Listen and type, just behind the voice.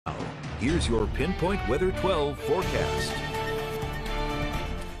Here's your Pinpoint Weather 12 forecast.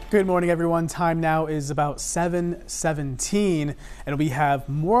 Good morning, everyone. Time now is about 7:17, and we have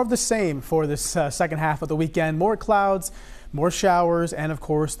more of the same for this second half of the weekend. More clouds, more showers, and of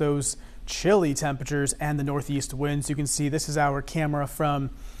course those chilly temperatures and the northeast winds. You can see this is our camera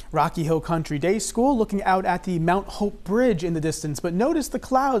from Rocky Hill Country Day School looking out at the Mount Hope Bridge in the distance. But notice the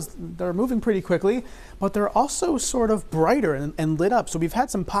clouds, they're moving pretty quickly, but they're also sort of brighter and lit up. So we've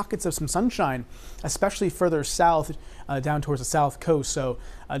had some pockets of some sunshine, especially further south, down towards the south coast. So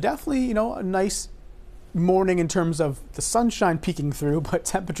definitely, a nice morning in terms of the sunshine peeking through, but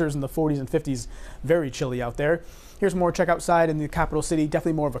temperatures in the 40s and 50s, very chilly out there. Here's more check outside in the capital city.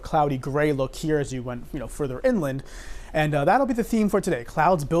 Definitely more of a cloudy gray look here as you went, further inland. And that'll be the theme for today.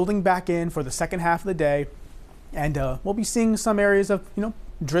 Clouds building back in for the second half of the day. And we'll be seeing some areas of,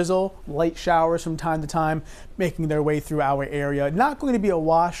 drizzle, light showers from time to time, making their way through our area. Not going to be a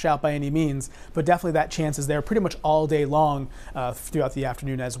washout by any means, but definitely that chance is there pretty much all day long throughout the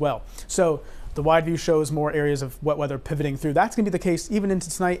afternoon as well. So the wide view shows more areas of wet weather pivoting through. That's going to be the case even into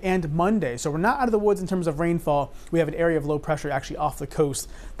tonight and Monday. So we're not out of the woods in terms of rainfall. We have an area of low pressure actually off the coast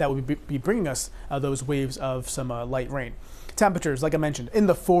that will be bringing us those waves of some light rain. Temperatures, like I mentioned, in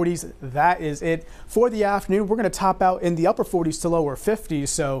the 40s. That is it for the afternoon. We're going to top out in the upper 40s to lower 50s.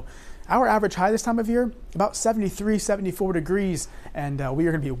 So our average high this time of year, about 73, 74 degrees, and we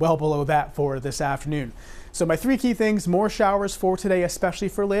are going to be well below that for this afternoon. So my three key things: more showers for today, especially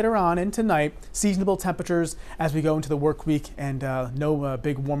for later on and tonight, seasonable temperatures as we go into the work week, and no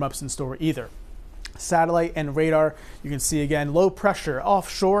big warm-ups in store either. Satellite and radar, you can see again, low pressure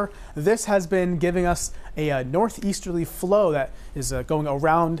offshore. This has been giving us a northeasterly flow that is going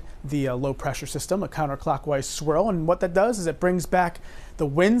around the low pressure system, a counterclockwise swirl. And what that does is it brings back the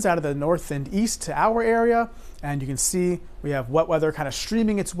winds out of the north and east to our area. And you can see we have wet weather kind of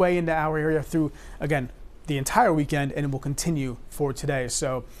streaming its way into our area through, again, the entire weekend, and it will continue for today.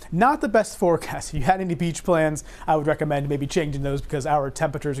 So not the best forecast. If you had any beach plans, I would recommend maybe changing those because our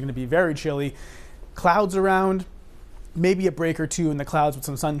temperatures are going to be very chilly. Clouds around, maybe a break or two in the clouds with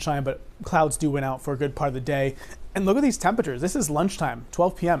some sunshine, but clouds do win out for a good part of the day. And look at these temperatures. This is lunchtime,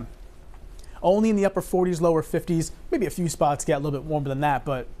 12 p.m. Only in the upper 40s, lower 50s. Maybe a few spots get a little bit warmer than that,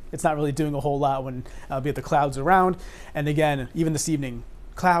 but it's not really doing a whole lot when be the clouds around. And again, even this evening,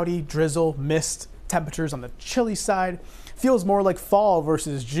 cloudy, drizzle, mist, temperatures on the chilly side. Feels more like fall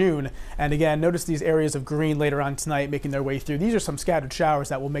versus June. And again, notice these areas of green later on tonight making their way through. These are some scattered showers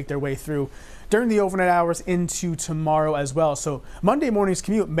that will make their way through during the overnight hours into tomorrow as well. So Monday morning's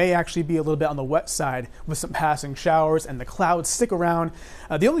commute may actually be a little bit on the wet side with some passing showers, and the clouds stick around.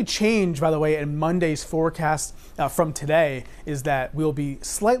 The only change, by the way, in Monday's forecast from today is that we'll be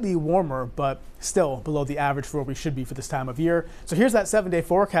slightly warmer, but still below the average for where we should be for this time of year. So here's that 7-day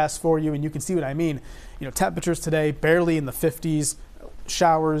forecast for you, and you can see what I mean. Temperatures today barely in the 50s,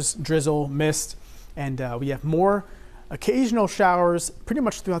 showers, drizzle, mist, and we have more occasional showers pretty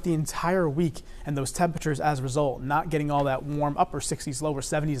much throughout the entire week, and those temperatures as a result not getting all that warm. Upper 60s, lower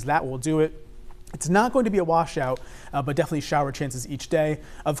 70s, that will do it. It's not going to be a washout, but definitely shower chances each day.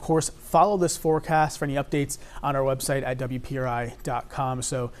 Of course, follow this forecast for any updates on our website at WPRI.com.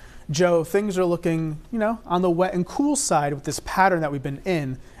 So, Joe, things are looking, on the wet and cool side with this pattern that we've been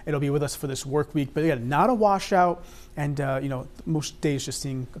in. It'll be with us for this work week, but again, not a washout, and most days just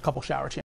seeing a couple shower chances.